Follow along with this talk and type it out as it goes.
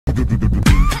Good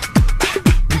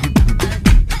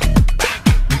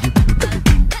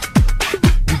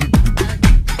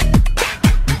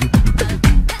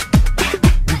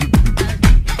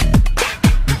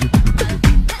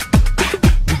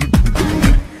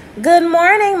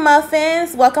morning,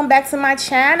 muffins. Welcome back to my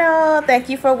channel. Thank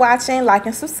you for watching, like,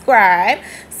 and subscribe.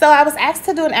 So I was asked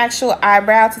to do an actual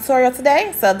eyebrow tutorial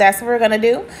today, so that's what we're gonna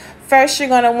do. First, you're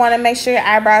gonna want to make sure your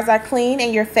eyebrows are clean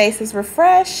and your face is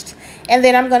refreshed, and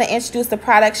then I'm going to introduce the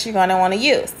products you're going to want to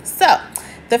use. So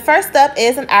the first up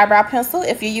is an eyebrow pencil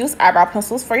if you use eyebrow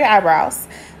pencils for your eyebrows.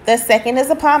 The second is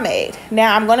a pomade.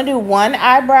 Now I'm going to do one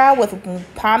eyebrow with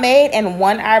pomade and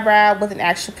one eyebrow with an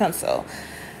actual pencil.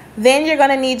 Then you're going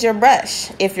to need your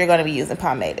brush if you're going to be using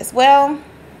pomade as well.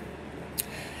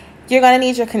 You're going to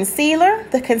need your concealer.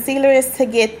 The concealer is to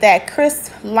get that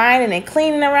crisp lining and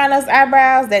cleaning around those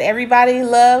eyebrows that everybody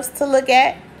loves to look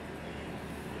at.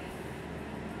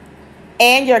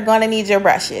 And you're going to need your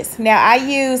brushes. Now I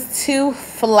use two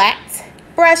flat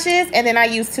brushes and then I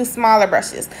use two smaller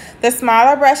brushes. The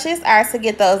smaller brushes are to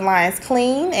get those lines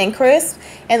clean and crisp,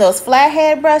 and those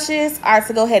flathead brushes are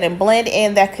to go ahead and blend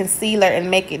in that concealer and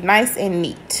make it nice and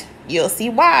neat. You'll see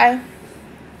why.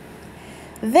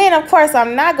 Then of course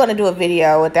I'm not going to do a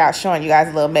video without showing you guys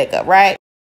a little makeup, right?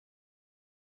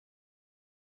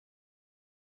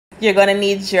 You're going to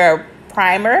need your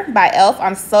primer by e.l.f.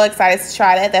 I'm so excited to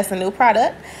try that. That's a new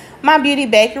product. My Beauty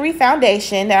Bakery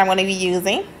foundation that I'm going to be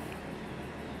using.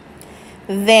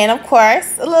 Then of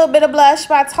course a little bit of blush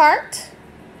by Tarte.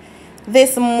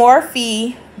 This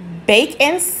Morphe Bake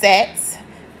and Set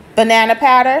banana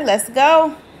powder. Let's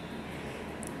go.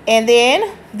 And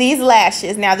then these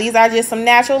lashes. Now these are just some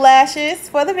natural lashes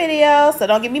for the video, so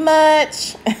don't give me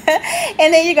much.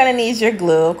 And then you're going to need your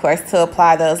glue, of course, to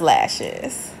apply those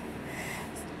lashes.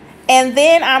 And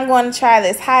then I'm going to try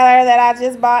this highlighter that I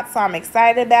just bought, so I'm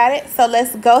excited about it. So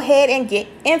let's go ahead and get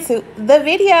into the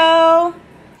video.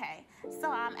 Okay,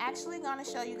 so I'm actually going to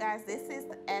show you guys, this is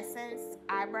the Essence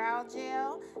eyebrow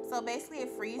gel. So basically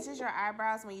it freezes your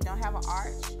eyebrows when you don't have an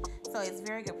arch. So it's a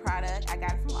very good product. I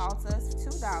got it from Ulta for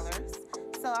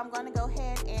 $2. So I'm going to go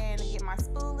ahead and get my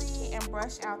spoolie and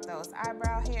brush out those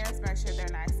eyebrow hairs, make sure they're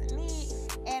nice and neat.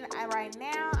 And right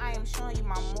now I am showing you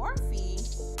my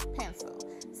Morphe pencil.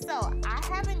 So I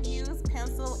haven't used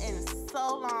pencil in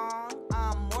so long.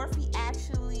 Morphe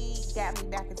actually got me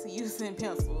back into using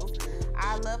pencils.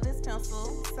 I love this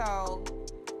pencil, so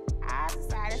I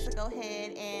decided to go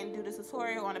ahead and do the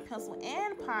tutorial on a pencil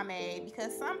and pomade,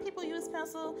 because some people use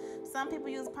pencil, some people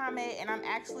use pomade, and I'm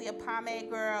actually a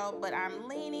pomade girl, but I'm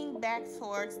leaning back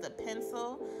towards the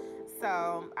pencil.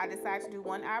 So I decided to do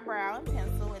one eyebrow in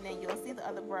pencil, and then you'll see the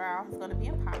other brow is going to be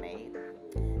in pomade.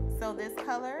 So this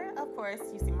color, of course,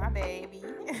 you see my baby.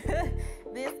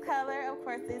 This color, of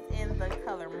course, is in the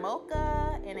color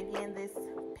Mocha. And again, this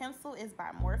pencil is by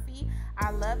Morphe.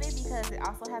 I love it because it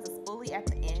also has a spoolie at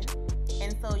the end.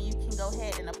 And so you can go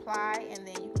ahead and apply, and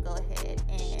then you can go ahead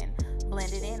and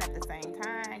blend it in at the same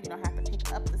time. You don't have to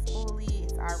pick up the spoolie.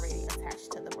 It's already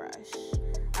attached to the brush.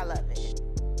 I love it.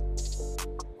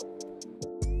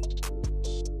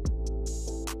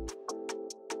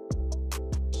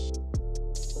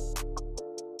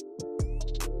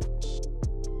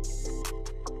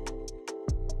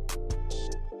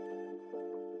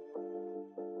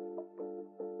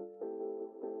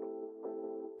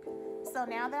 So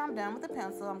now that I'm done with the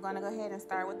pencil, I'm going to go ahead and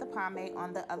start with the pomade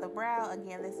on the other brow.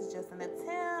 Again, this is just an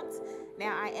attempt.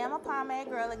 Now, I am a pomade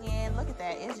girl again. Look at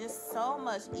that. It's just so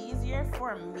much easier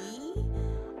for me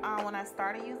when I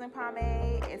started using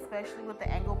pomade, especially with the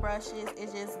angle brushes.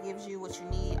 It just gives you what you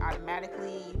need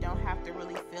automatically. You don't have to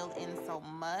really fill in so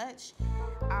much.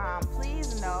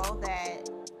 Please know that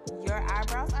your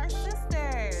eyebrows are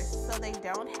sisters, so they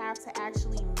don't have to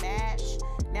actually match.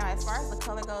 Now, as far as the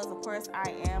color goes, of course,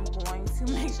 I am going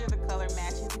to make sure the color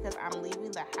matches because I'm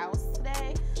leaving the house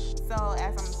today. So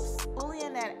as I'm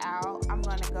spooling that out, I'm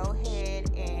going to go ahead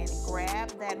and grab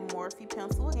that Morphe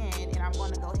pencil again, and I'm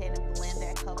going to go ahead and blend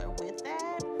that color with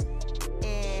that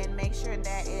and make sure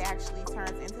that it actually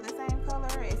turns into the same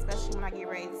color, especially when I get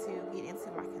ready to get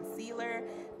into my concealer,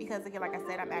 because again, like I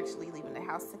said, I'm actually leaving the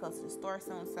house to go to the store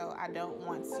soon, so I don't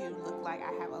want to look like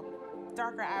I have a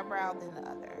darker eyebrow than the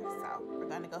other. So we're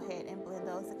going to go ahead and blend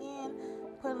those again,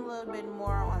 put a little bit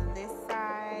more on this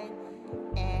side,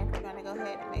 and we're going to go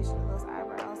ahead and make sure those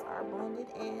eyebrows are blended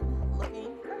in,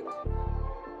 looking great.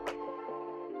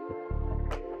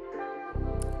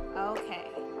 Okay.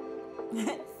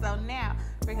 So now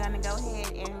we're going to go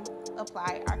ahead and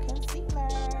apply our concealer.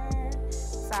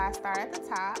 So I start at the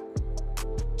top,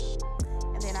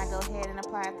 and Then I go ahead and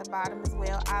apply at the bottom as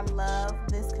well. I love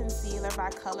this concealer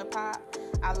by Colourpop.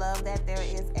 I love that there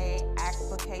is a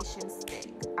application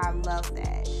stick. I love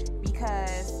that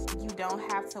because you don't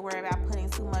have to worry about putting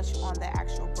too much on the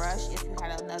actual brush if you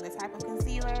had another type of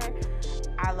concealer.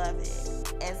 I love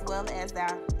it. As well as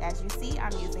that, as you see,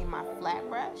 I'm using my flat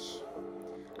brush.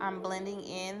 I'm blending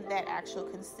in that actual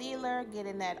concealer,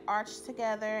 getting that arch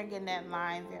together and getting that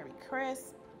line very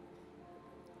crisp.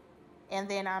 And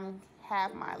then I'm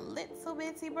have my little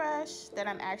bitty brush that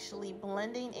I'm actually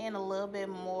blending in a little bit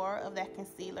more of that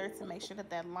concealer to make sure that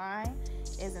that line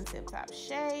is in tip-top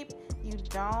shape. You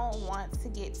don't want to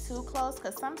get too close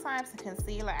because sometimes the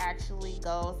concealer actually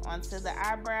goes onto the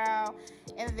eyebrow,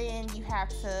 and then you have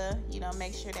to, you know,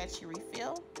 make sure that you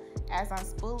refill. As I'm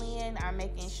spooling, I'm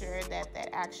making sure that that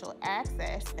actual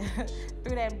access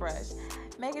through that brush,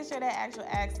 making sure that actual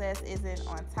access isn't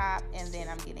on top, and then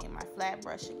I'm getting my flat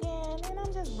brush again, and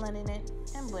I'm just blending it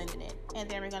and blending it. And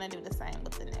then we're gonna do the same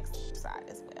with the next side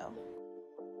as well.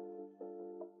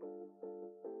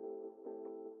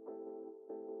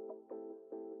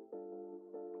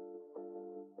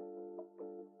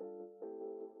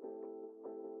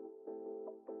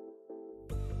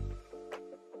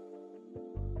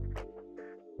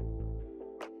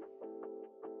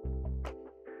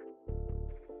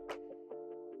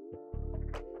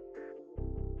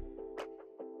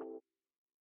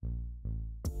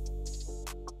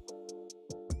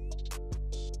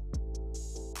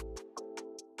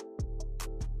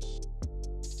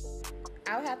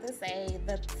 I would have to say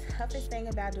the toughest thing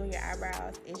about doing your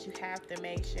eyebrows is you have to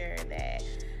make sure that,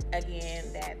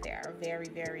 again, that they are very,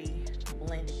 very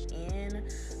blended in.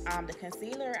 The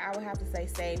concealer, I would have to say,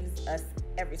 saves us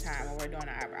every time when we're doing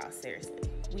our eyebrows, seriously.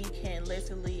 We can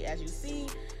literally, as you see,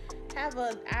 have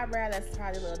an eyebrow that's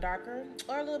probably a little darker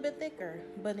or a little bit thicker.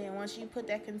 But then once you put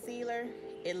that concealer,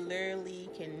 it literally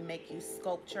can make you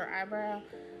sculpt your eyebrow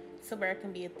to where it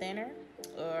can be thinner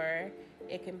or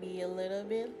it can be a little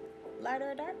bit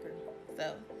lighter or darker.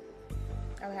 So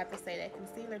I would have to say that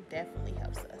concealer definitely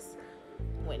helps us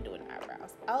when doing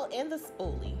eyebrows. Oh, and the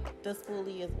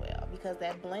spoolie as well, because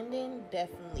that blending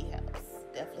definitely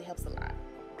helps a lot.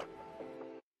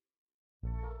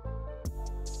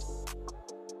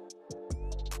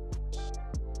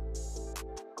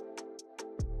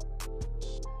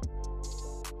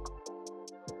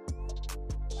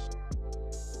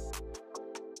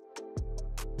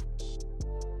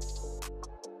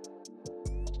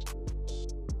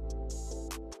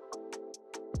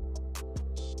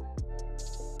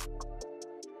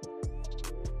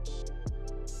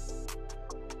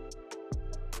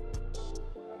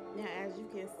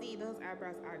 See, those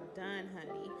eyebrows are done,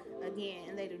 honey.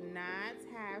 Again, they do not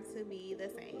have to be the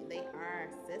same. They are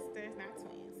sisters, not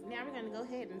twins. Now we're gonna go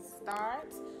ahead and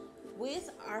start with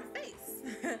our face.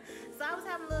 So I was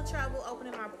having a little trouble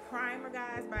opening my primer,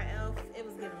 guys, by e.l.f. It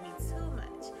was giving me too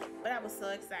much, but I was so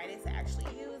excited to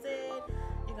actually use it.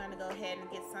 You're gonna go ahead and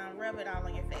get some, rub it all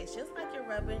on your face, just like you're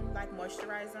rubbing like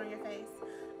moisturizer on your face.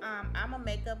 I'm a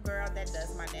makeup girl that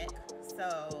does my neck,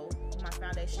 so my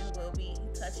foundation will be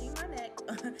touching my neck.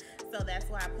 So that's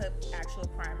why I put actual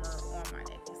primer on my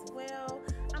neck as well.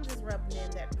 I'm just rubbing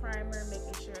in that primer,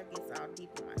 making sure it gets all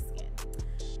deep in my skin.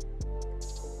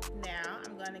 Now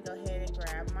I'm going to go ahead and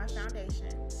grab my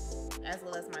foundation as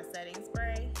well as my setting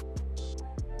spray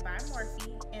by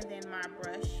Morphe, and then my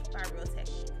brush by Real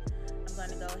Technique. I'm going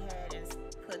to go ahead and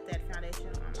put that foundation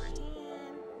on my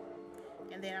hand,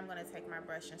 and then I'm going to take my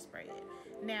brush and spray it.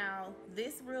 Now,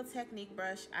 this Real Technique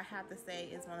brush, I have to say,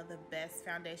 is one of the best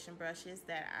foundation brushes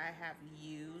that I have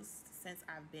used since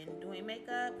I've been doing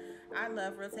makeup. I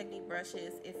love Real Technique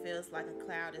brushes. It feels like a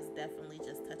cloud is definitely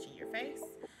just touching your face.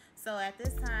 So at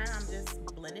this time, I'm just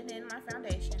blending in my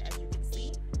foundation, as you can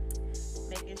see,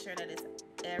 making sure that it's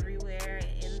everywhere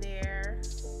in there.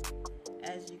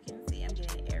 As you can see, I'm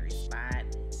getting every spot.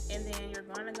 And then you're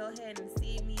going to go ahead and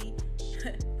see me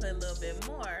put a little bit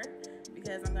more,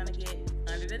 because I'm going to get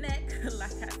under the neck.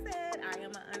 Like I said, I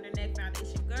am an under neck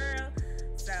foundation girl,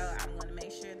 so I'm going to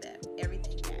make sure that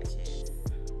everything matches.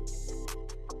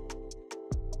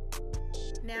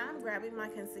 Now I'm grabbing my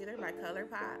concealer by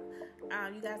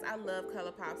Colourpop. You guys, I love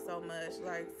Colourpop so much.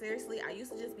 Like, seriously, I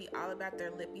used to just be all about their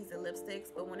lippies and lipsticks,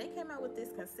 but when they came out with this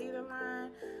concealer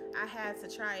line, I had to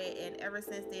try it, and ever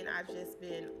since then, I've just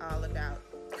been all about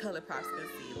Colourpop's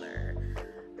concealer.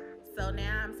 So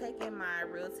now I'm taking my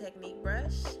Real Technique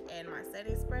brush and my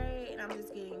setting spray, and I'm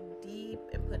just getting deep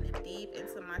and putting it deep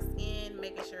into my skin,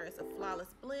 making sure it's a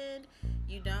flawless blend.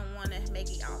 You don't want to make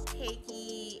it all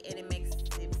cakey, and it makes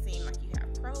it seem like you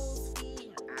have crow's feet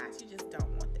in your eyes. You just don't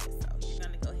want that. So you're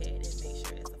going to go ahead and make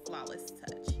sure it's a flawless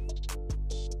touch.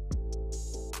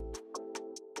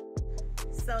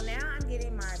 So now I'm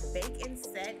getting my Bake and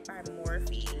Set by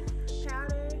Morphe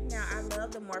powder. Now I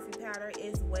love the Morphe powder.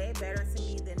 It's way better to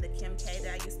me than the Kim K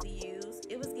that I used to use.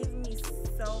 It was giving me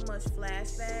so much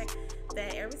flashback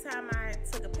that every time I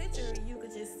took a picture, you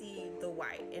could just see the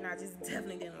white, and I just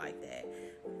definitely didn't like that.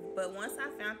 But once I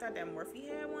found out that Morphe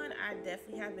had one, I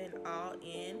definitely have been all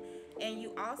in. And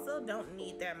you also don't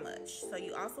need that much. So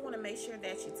you also want to make sure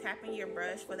that you tap in your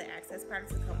brush for the excess powder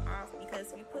to come off,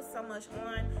 because if you put so much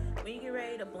on, when you get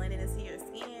ready to blend it into your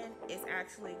skin, it's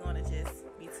actually going to just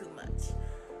be too much.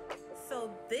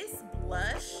 So this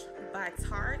blush by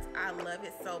Tarte, I love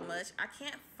it so much. I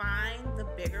can't find the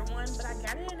bigger one, but I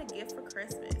got it in a gift for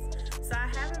Christmas. So I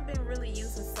haven't been really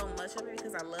using so much of it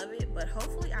because I love it, but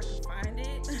hopefully I can find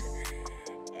it.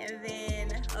 And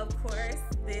then, of course,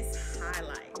 this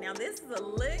highlight. Now, this is a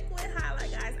liquid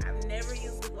highlight, guys. I've never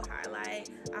used liquid highlight.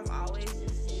 I've always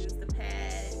just used the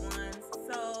pad ones.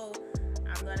 So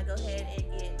I'm gonna go ahead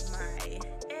and get my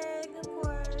egg, of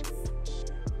course.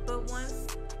 But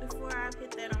before I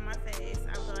put that on my face,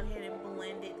 I'll go ahead and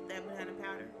blend it, that banana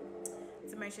powder,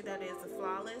 to make sure that it's a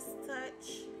flawless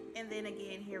touch. And then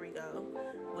again, here we go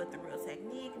with the real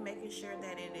technique, making sure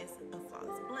that it is a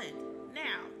flawless blend.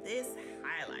 Now, this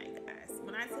highlight, guys.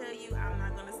 When I tell you I'm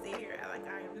not gonna sit here like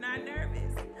I am not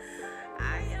nervous,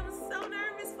 I am so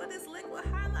nervous for this liquid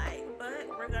highlight, but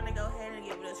we're gonna go ahead and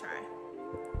give it a try.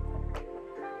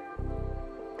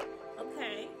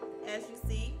 Okay, as you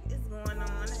see, it's going on.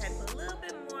 I had to put a little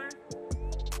bit more.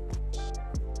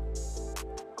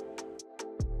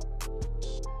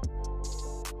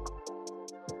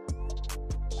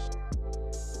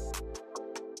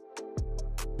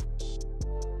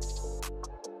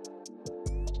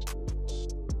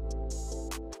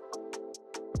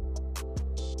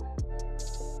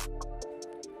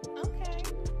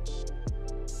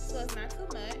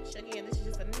 Again, this is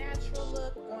just a natural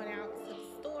look going out to the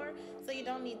store, so you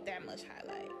don't need that much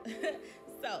highlight.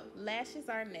 So lashes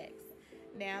are next.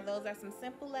 Now those are some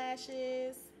simple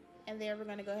lashes, and then we're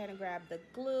going to go ahead and grab the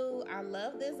glue. I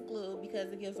love this glue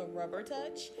because it gives a rubber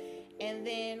touch. And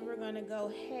then we're going to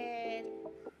go ahead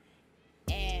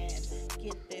and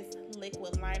get this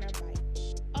liquid liner by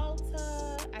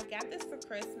Ulta. I got this for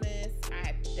Christmas.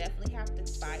 I definitely have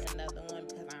to buy another one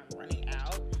because I'm running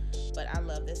out, but I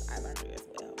love this eyeliner as well.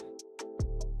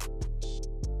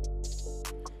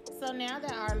 So now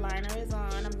that our liner is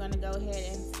on, I'm going to go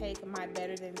ahead and take my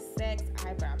Better Than Sex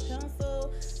eyebrow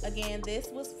pencil. Again, this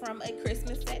was from a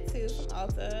Christmas set too from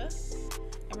Ulta.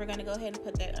 And we're going to go ahead and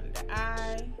put that under the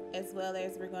eye, as well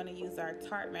as we're going to use our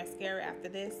Tarte mascara after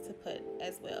this to put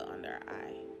as well under our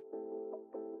eye.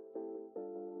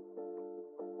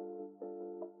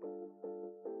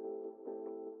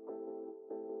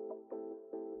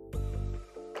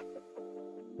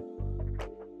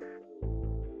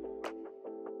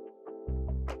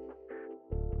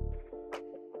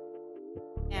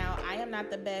 I am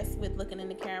not the best with looking in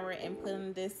the camera and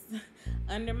putting this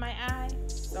under my eye,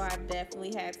 so I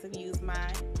definitely had to use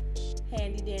my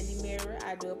handy dandy mirror.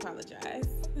 I do apologize.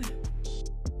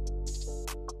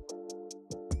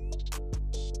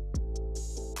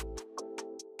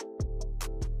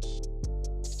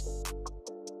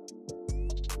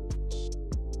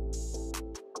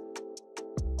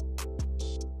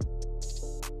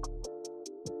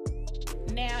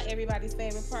 Now, everybody's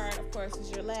favorite part, of course,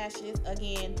 is your lashes.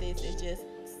 Again, this is just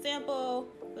simple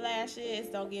lashes.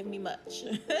 Don't give me much.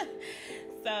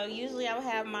 So usually I would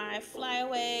have my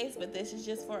flyaways, but this is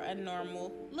just for a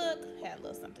normal look. Had a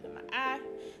little something in my eye.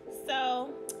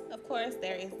 So, of course,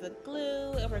 there is the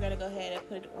glue, and we're gonna go ahead and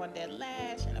put it on that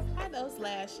lash and apply those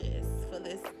lashes for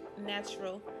this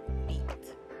natural beat.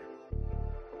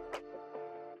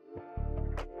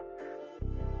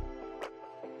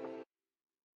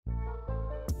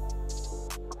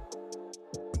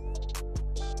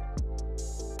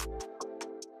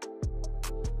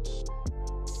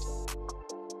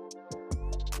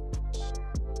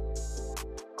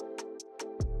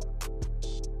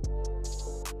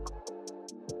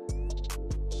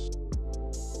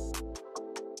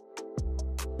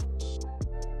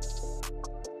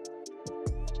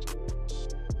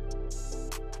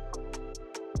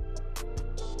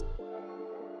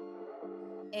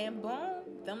 And boom,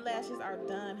 them lashes are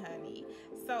done, honey.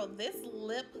 So this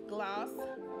lip gloss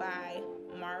by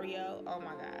Mario, oh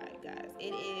my god, guys,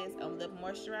 it is a lip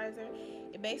moisturizer.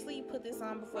 It basically, you put this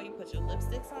on before you put your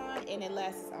lipsticks on, and it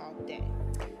lasts all day.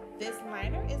 This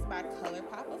liner is by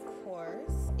Colourpop, of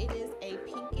course. It is a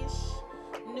pinkish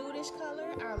nudish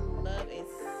color. I love it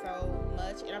so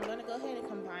much, and I'm going to go ahead and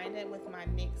combine that with my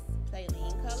NYX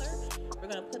Praline color. We're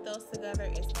going to put those together.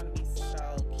 It's going to be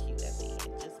so cute at the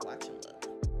end. Just watch it look.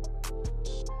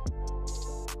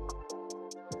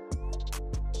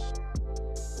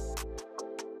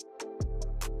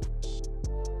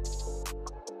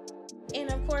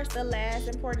 And of course, the last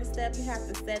important step, you have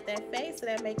to set that face so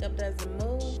that makeup doesn't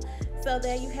move. So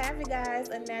there you have it, guys,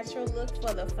 a natural look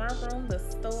for the front room, the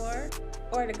store,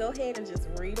 or to go ahead and just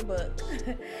read a book.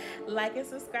 Like and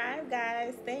subscribe,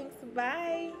 guys. Thanks.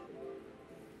 Bye.